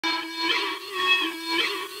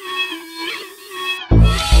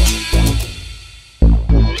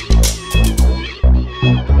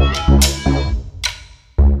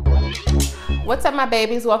What's up, my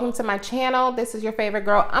babies? Welcome to my channel. This is your favorite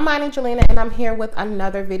girl, ImaniJelena, and I'm here with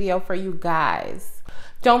another video for you guys.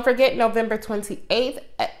 Don't forget November 28th.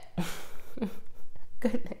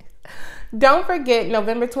 Goodness. Don't forget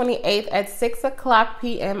November 28th at 6:00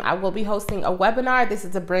 p.m. I will be hosting a webinar. This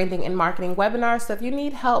is a branding and marketing webinar. So if you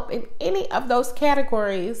need help in any of those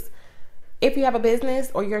categories, if you have a business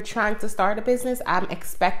or you're trying to start a business, I'm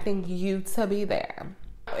expecting you to be there.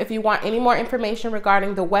 If you want any more information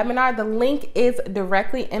regarding the webinar, the link is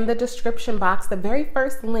directly in the description box. The very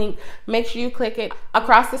first link, make sure you click it.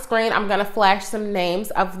 Across the screen, I'm going to flash some names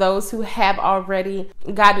of those who have already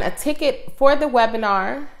gotten a ticket for the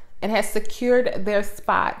webinar and has secured their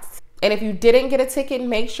spots. And if you didn't get a ticket,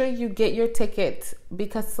 make sure you get your ticket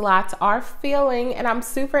because slots are filling. And I'm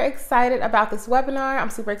super excited about this webinar. I'm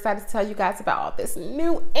super excited to tell you guys about all this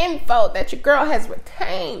new info that your girl has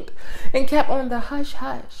retained and kept on the hush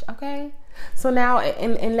hush, okay? So now,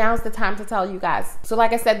 and now's the time to tell you guys. So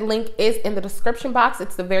like I said, the link is in the description box.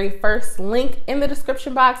 It's the very first link in the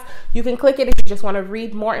description box. You can click it if you just want to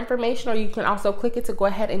read more information, or you can also click it to go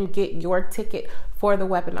ahead and get your ticket for the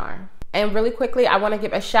webinar. And really quickly, I want to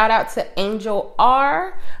give a shout out to Angel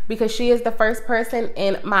R, because she is the first person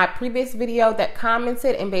in my previous video that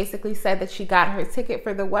commented and basically said that she got her ticket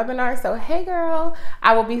for the webinar. So hey girl,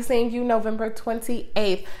 I will be seeing you November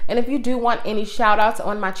 28th. And if you do want any shout outs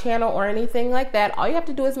on my channel or anything like that, all you have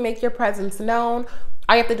to do is make your presence known.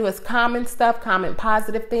 All you have to do is comment stuff, comment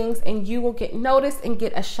positive things, and you will get noticed and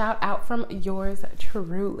get a shout out from yours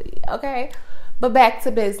truly, okay? But back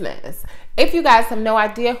to business. If you guys have no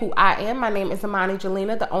idea who I am, my name is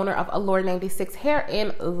ImaniJelena, the owner of Allure 96 Hair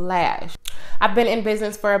and Lash. I've been in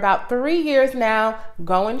business for about 3 years now,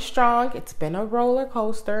 going strong. It's been a roller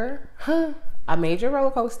coaster, a major roller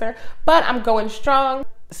coaster, but I'm going strong.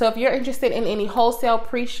 So if you're interested in any wholesale,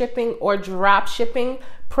 pre-shipping, or drop shipping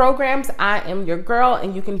programs, I am your girl,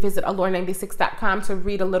 and you can visit allure96.com to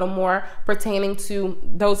read a little more pertaining to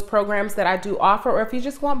those programs that I do offer. Or if you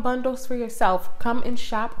just want bundles for yourself, come and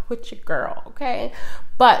shop with your girl, okay?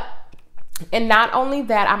 And not only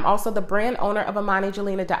that, I'm also the brand owner of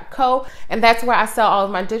ImaniJelena.co, and that's where I sell all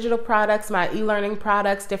of my digital products, my e-learning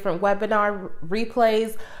products, different webinar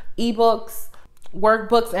replays, ebooks,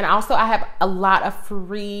 workbooks, and also I have a lot of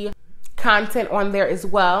free content on there as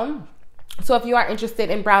well. So if you are interested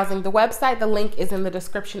in browsing the website, the link is in the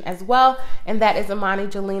description as well, and that is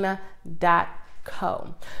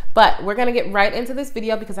ImaniJelena.co. But we're gonna get right into this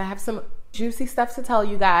video because I have some juicy stuff to tell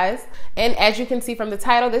you guys. And as you can see from the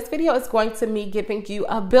title, this video is going to me giving you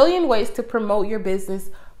a billion ways to promote your business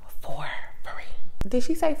for free. Did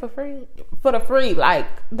she say for free? For the free, like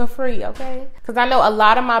the free, okay? Because I know a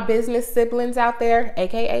lot of my business siblings out there,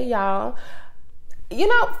 aka y'all, you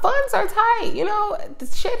know, funds are tight. You know,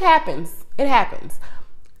 shit happens. It happens.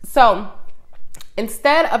 So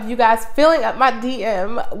instead of you guys filling up my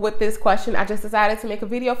DM with this question, I just decided to make a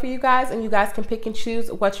video for you guys, and you guys can pick and choose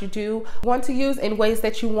what you do want to use in ways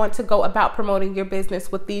that you want to go about promoting your business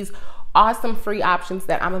with these awesome free options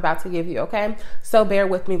that I'm about to give you, okay? So bear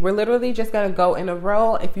with me. We're literally just gonna go in a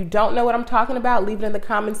row. If you don't know what I'm talking about, leave it in the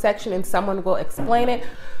comment section and someone will explain it.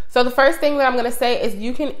 So the first thing that I'm gonna say is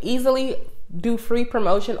you can easily do free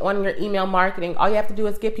promotion on your email marketing. All you have to do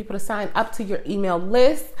is get people to sign up to your email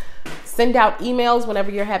list, send out emails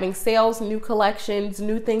whenever you're having sales, new collections,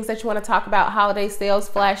 new things that you want to talk about, holiday sales,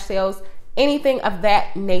 flash sales, anything of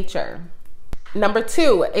that nature. Number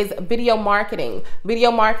 2 is video marketing.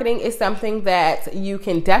 Video marketing is something that you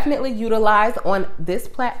can definitely utilize on this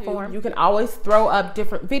platform. You can always throw up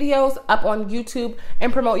different videos up on YouTube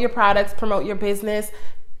and promote your products, promote your business,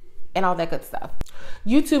 and all that good stuff.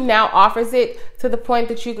 YouTube now offers it to the point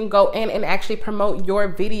that you can go in and actually promote your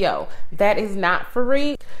video. That is not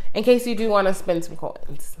free, in case you do want to spend some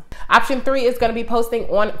coins. Option 3 is going to be posting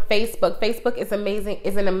on Facebook. Facebook is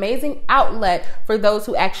an amazing outlet for those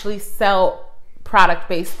who actually sell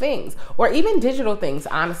product-based things or even digital things,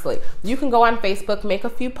 honestly. You can go on Facebook, make a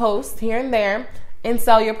few posts here and there, and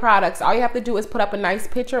sell your products. All you have to do is put up a nice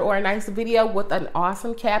picture or a nice video with an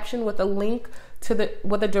awesome caption with a link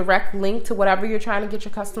with a direct link to whatever you're trying to get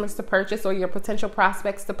your customers to purchase or your potential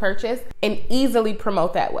prospects to purchase, and easily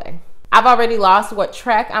promote that way. I've already lost what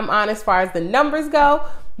track I'm on as far as the numbers go,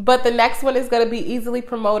 but the next one is going to be easily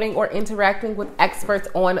promoting or interacting with experts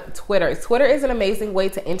on Twitter. Twitter is an amazing way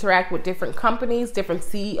to interact with different companies, different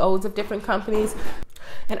CEOs of different companies.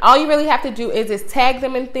 And all you really have to do is tag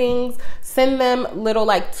them in things, send them little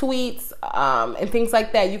like tweets and things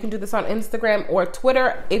like that. You can do this on Instagram or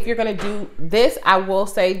Twitter. If you're going to do this, I will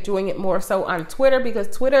say doing it more so on Twitter, because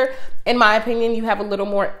Twitter, in my opinion, you have a little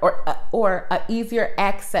more or a easier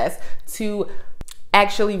access to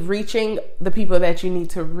actually reaching the people that you need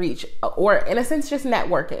to reach, or in a sense, just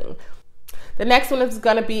networking. The next one is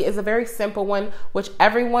a very simple one, which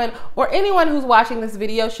everyone or anyone who's watching this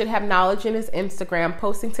video should have knowledge in, is Instagram.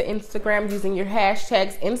 Posting to Instagram using your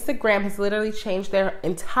hashtags. Instagram has literally changed their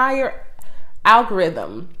entire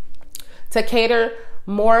algorithm to cater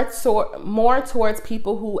more towards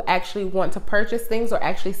people who actually want to purchase things or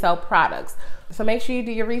actually sell products. So make sure you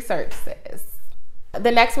do your research, sis.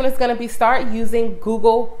 The next one is going to be start using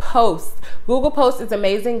Google Posts. Google Posts is an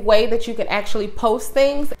amazing way that you can actually post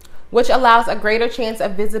things, which allows a greater chance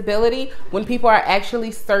of visibility when people are actually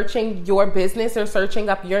searching your business or searching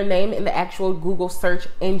up your name in the actual Google search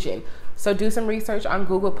engine. So do some research on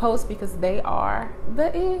Google Posts because they are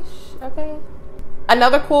the ish, okay?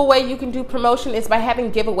 Another cool way you can do promotion is by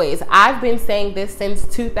having giveaways. I've been saying this since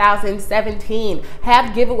 2017.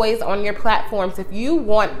 Have giveaways on your platforms. If you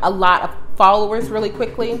want a lot of followers really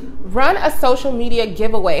quickly, run a social media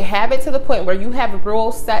giveaway. Have it to the point where you have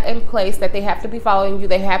rules set in place that they have to be following you.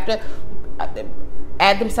 They have to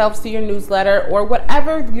add themselves to your newsletter or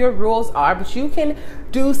whatever your rules are. But you can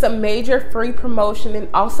do some major free promotion and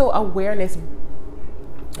also awareness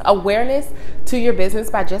to your business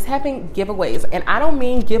by just having giveaways. And I don't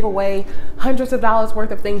mean give away hundreds of dollars worth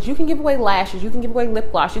of things. You can give away lashes, you can give away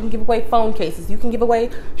lip gloss, you can give away phone cases, you can give away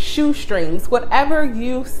shoestrings, whatever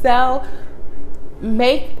you sell.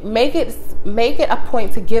 Make it a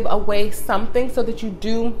point to give away something so that you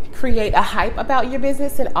do create a hype about your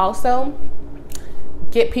business and also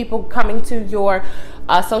get people coming to your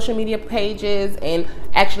social media pages and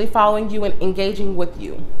actually following you and engaging with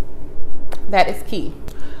you. That is key.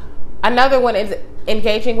 Another one is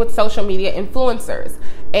engaging with social media influencers.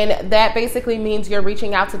 And that basically means you're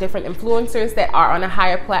reaching out to different influencers that are on a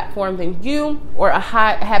higher platform than you or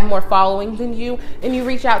have more following than you. And you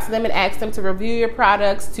reach out to them and ask them to review your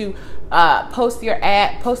products, to post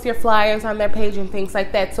your flyers on their page and things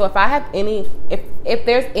like that. So if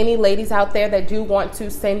there's any ladies out there that do want to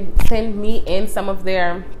send me in some of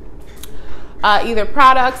their either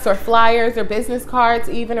products or flyers or business cards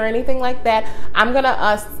even or anything like that, I'm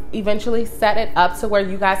gonna eventually set it up so where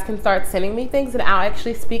you guys can start sending me things and I'll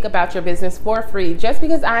actually speak about your business for free, just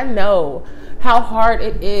because I know how hard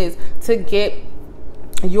it is to get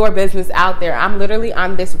your business out there. I'm literally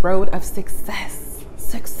on this road of success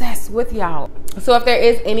with y'all. So if there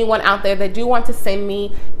is anyone out there that do want to send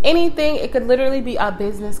me anything, it could literally be a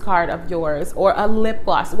business card of yours or a lip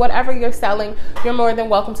gloss, whatever you're selling, you're more than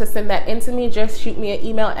welcome to send that into me. Just shoot me an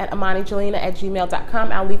email at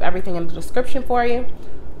ImaniJelena@gmail.com. I'll leave everything in the description for you.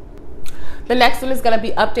 The next one is going to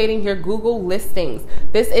be updating your Google listings.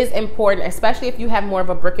 This is important, especially if you have more of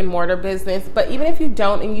a brick and mortar business. But even if you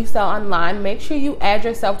don't and you sell online, make sure you add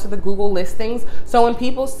yourself to the Google listings. So when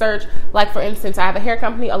people search, like for instance, I have a hair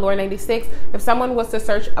company, Allure96. If someone was to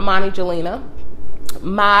search ImaniJelena,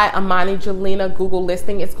 my ImaniJelena Google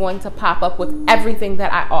listing is going to pop up with everything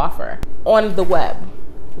that I offer on the web,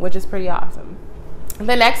 which is pretty awesome.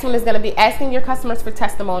 The next one is going to be asking your customers for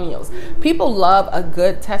testimonials. People love a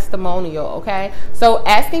good testimonial, okay? So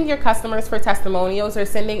asking your customers for testimonials or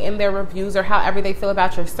sending in their reviews or however they feel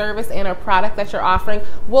about your service and or product that you're offering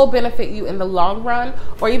will benefit you in the long run.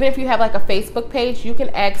 Or even if you have like a Facebook page, you can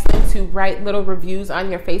ask them to write little reviews on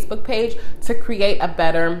your Facebook page to create a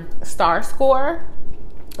better star score,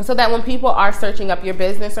 so that when people are searching up your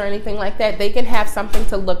business or anything like that, they can have something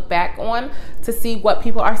to look back on to see what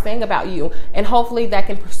people are saying about you. And hopefully that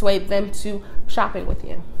can persuade them to shopping with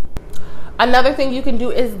you. Another thing you can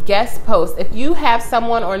do is guest post. If you have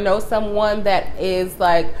someone or know someone that is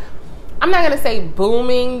like, I'm not going to say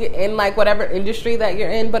booming in like whatever industry that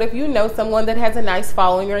you're in, but if you know someone that has a nice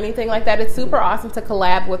following or anything like that, it's super awesome to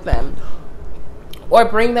collab with them or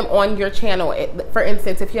bring them on your channel. For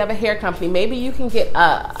instance, if you have a hair company, maybe you can get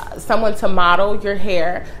someone to model your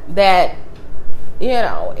hair that, you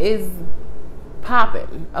know, is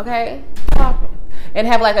popping, okay? Popping. And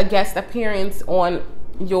have like a guest appearance on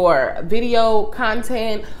your video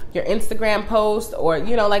content, your Instagram post, or,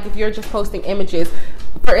 you know, like if you're just posting images.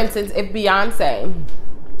 For instance, if Beyonce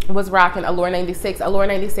was rocking Allure96,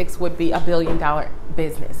 Allure96 would be $1 billion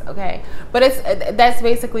business, okay? But that's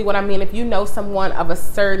basically what I mean. If you know someone of a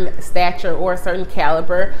certain stature or a certain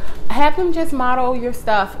caliber, have them just model your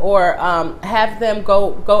stuff, or have them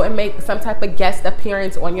go and make some type of guest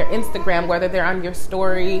appearance on your Instagram, whether they're on your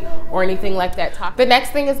story or anything like that. The next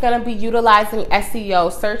thing is going to be utilizing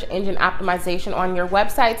SEO, search engine optimization, on your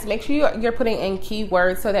websites. Make sure you're putting in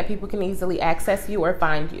keywords so that people can easily access you or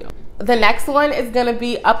find you. The next one is going to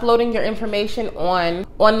be uploading your information on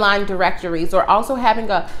online directories, or also having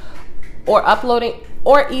or uploading,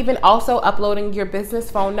 or even also uploading your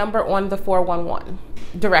business phone number on the 411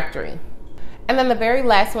 directory. And then the very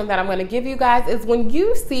last one that I'm going to give you guys is when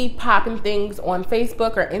you see popping things on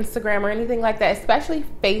Facebook or Instagram or anything like that, especially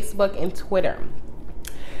Facebook and Twitter.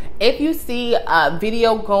 If you see a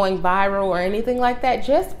video going viral or anything like that,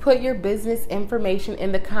 just put your business information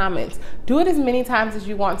in the comments. Do it as many times as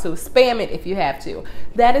you want to. Spam it if you have to.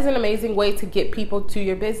 That is an amazing way to get people to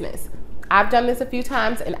your business. I've done this a few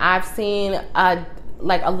times and I've seen a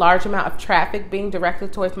large amount of traffic being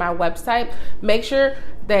directed towards my website. Make sure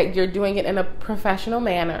that you're doing it in a professional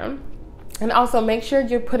manner. And also make sure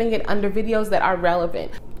you're putting it under videos that are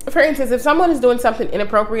relevant. For instance, if someone is doing something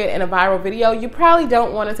inappropriate in a viral video, you probably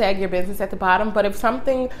don't want to tag your business at the bottom. But if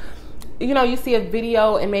something, you see a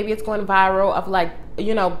video and maybe it's going viral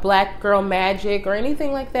of black girl magic or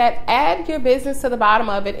anything like that, add your business to the bottom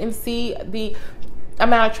of it and see the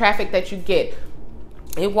amount of traffic that you get.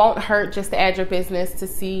 It won't hurt just to add your business to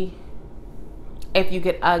see if you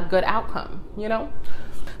get a good outcome,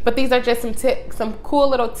 But these are just some cool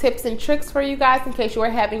little tips and tricks for you guys in case you are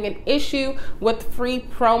having an issue with free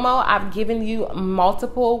promo. I've given you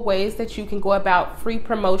multiple ways that you can go about free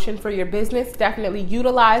promotion for your business. Definitely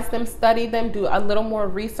utilize them, study them, do a little more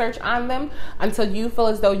research on them until you feel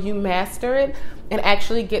as though you master it and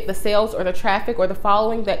actually get the sales or the traffic or the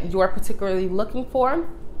following that you're particularly looking for.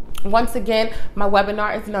 Once again, my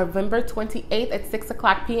webinar is November 28th at 6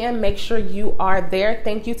 o'clock p.m. Make sure you are there.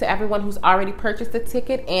 Thank you to everyone who's already purchased a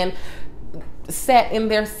ticket and sat in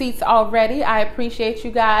their seats already. I appreciate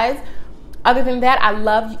you guys. Other than that, I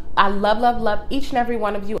love each and every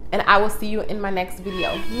one of you, and I will see you in my next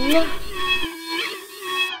video.